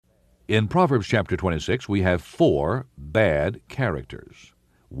In Proverbs chapter 26, we have 4 bad characters.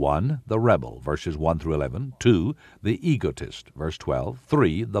 1, the rebel, verses 1 through 11. 2, the egotist, verse 12.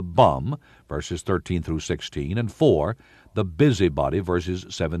 3, the bum, verses 13 through 16. And 4, the busybody, verses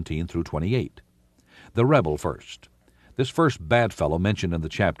 17 through 28. The rebel first. This first bad fellow mentioned in the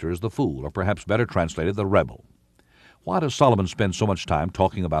chapter is the fool, or perhaps better translated, the rebel. Why does Solomon spend so much time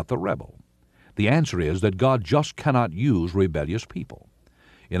talking about the rebel? The answer is that God just cannot use rebellious people.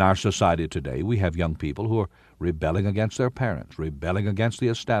 In our society today, we have young people who are rebelling against their parents, rebelling against the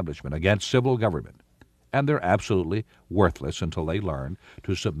establishment, against civil government, and they're absolutely worthless until they learn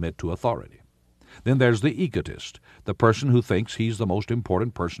to submit to authority. Then there's the egotist, the person who thinks he's the most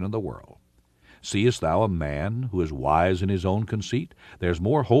important person in the world. Seest thou a man who is wise in his own conceit? There's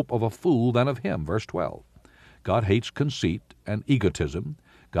more hope of a fool than of him, verse 12. God hates conceit and egotism.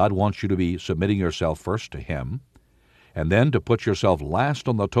 God wants you to be submitting yourself first to Him, and then to put yourself last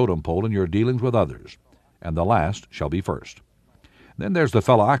on the totem pole in your dealings with others, and the last shall be first. Then there's the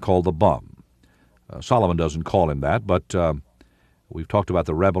fellow I call the bum. Solomon doesn't call him that, but we've talked about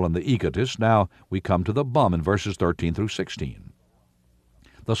the rebel and the egotist. Now we come to the bum in verses 13 through 16.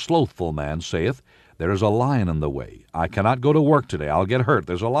 The slothful man saith, There is a lion in the way. I cannot go to work today. I'll get hurt.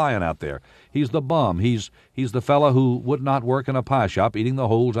 There's a lion out there. He's the bum. He's the fellow who would not work in a pie shop eating the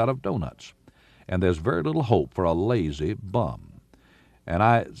holes out of donuts. And there's very little hope for a lazy bum. And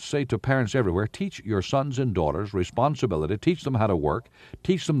I say to parents everywhere, teach your sons and daughters responsibility. Teach them how to work.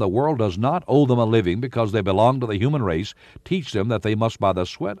 Teach them the world does not owe them a living because they belong to the human race. Teach them that they must by the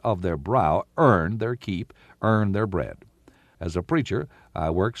sweat of their brow earn their keep, earn their bread. As a preacher, I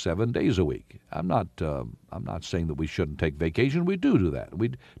work 7 days a week. I'm not saying that we shouldn't take vacation. We do that.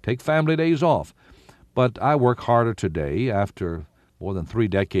 We take family days off. But I work harder today after more than 3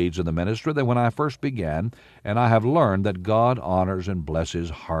 decades in the ministry than when I first began, and I have learned that God honors and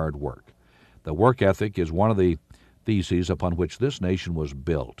blesses hard work. The work ethic is one of the theses upon which this nation was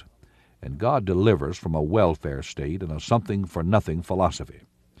built, and God delivers from a welfare state and a something-for-nothing philosophy.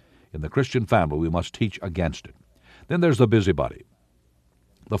 In the Christian family, we must teach against it. Then there's the busybody,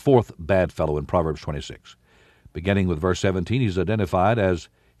 the 4th bad fellow in Proverbs 26. Beginning with verse 17, he's identified as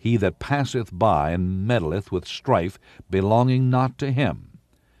he that passeth by and meddleth with strife belonging not to him.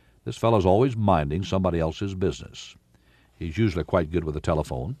 This fellow's always minding somebody else's business. He's usually quite good with the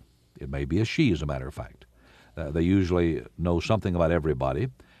telephone. It may be a she, as a matter of fact. They usually know something about everybody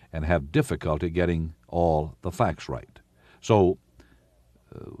and have difficulty getting all the facts right. So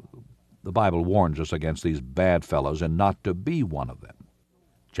the Bible warns us against these bad fellows and not to be one of them.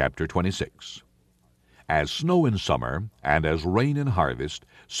 Chapter 26. As snow in summer, and as rain in harvest,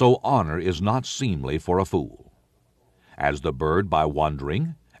 so honor is not seemly for a fool. As the bird by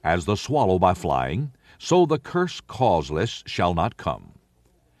wandering, as the swallow by flying, so the curse causeless shall not come.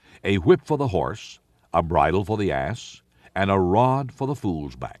 A whip for the horse, a bridle for the ass, and a rod for the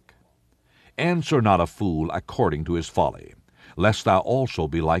fool's back. Answer not a fool according to his folly, lest thou also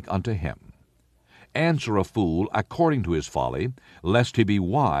be like unto him. Answer a fool according to his folly, lest he be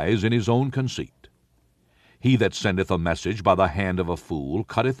wise in his own conceit. He that sendeth a message by the hand of a fool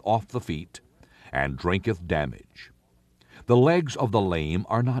cutteth off the feet, and drinketh damage. The legs of the lame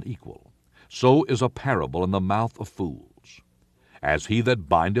are not equal. So is a parable in the mouth of fools. As he that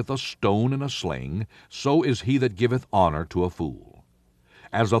bindeth a stone in a sling, so is he that giveth honor to a fool.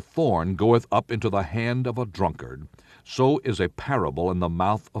 As a thorn goeth up into the hand of a drunkard, so is a parable in the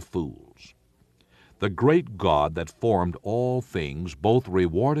mouth of fools. The great God that formed all things both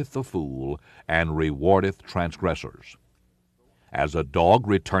rewardeth the fool, and rewardeth transgressors. As a dog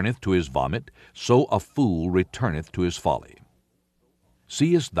returneth to his vomit, so a fool returneth to his folly.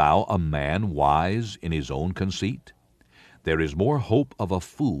 Seest thou a man wise in his own conceit? There is more hope of a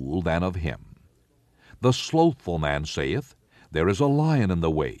fool than of him. The slothful man saith, There is a lion in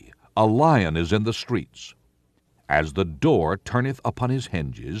the way, a lion is in the streets. As the door turneth upon his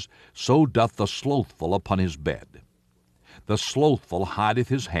hinges, so doth the slothful upon his bed. The slothful hideth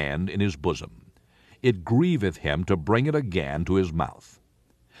his hand in his bosom. It grieveth him to bring it again to his mouth.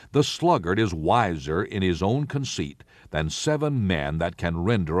 The sluggard is wiser in his own conceit than 7 men that can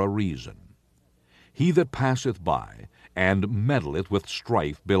render a reason. He that passeth by, and meddleth with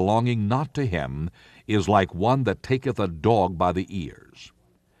strife belonging not to him, is like one that taketh a dog by the ears.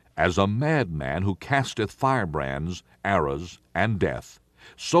 As a madman who casteth firebrands, arrows, and death,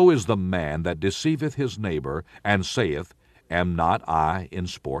 so is the man that deceiveth his neighbor, and saith, Am not I in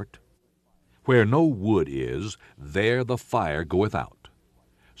sport? Where no wood is, there the fire goeth out.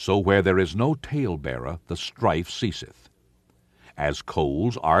 So where there is no talebearer, the strife ceaseth. As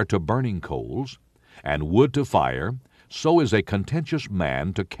coals are to burning coals, and wood to fire, so is a contentious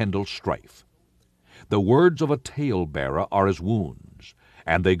man to kindle strife. The words of a talebearer are as wounds,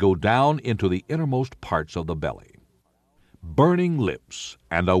 and they go down into the innermost parts of the belly. Burning lips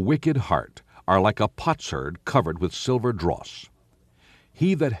and a wicked heart are like a potsherd covered with silver dross.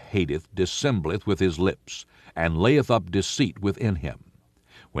 He that hateth dissembleth with his lips, and layeth up deceit within him.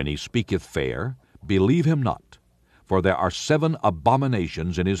 When he speaketh fair, believe him not, for there are 7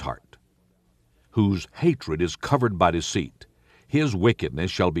 abominations in his heart. Whose hatred is covered by deceit, his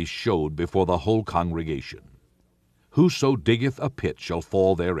wickedness shall be showed before the whole congregation. Whoso diggeth a pit shall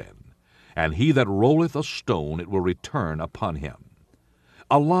fall therein, and he that rolleth a stone it will return upon him.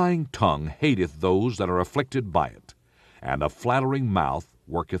 A lying tongue hateth those that are afflicted by it, and a flattering mouth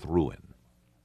worketh ruin.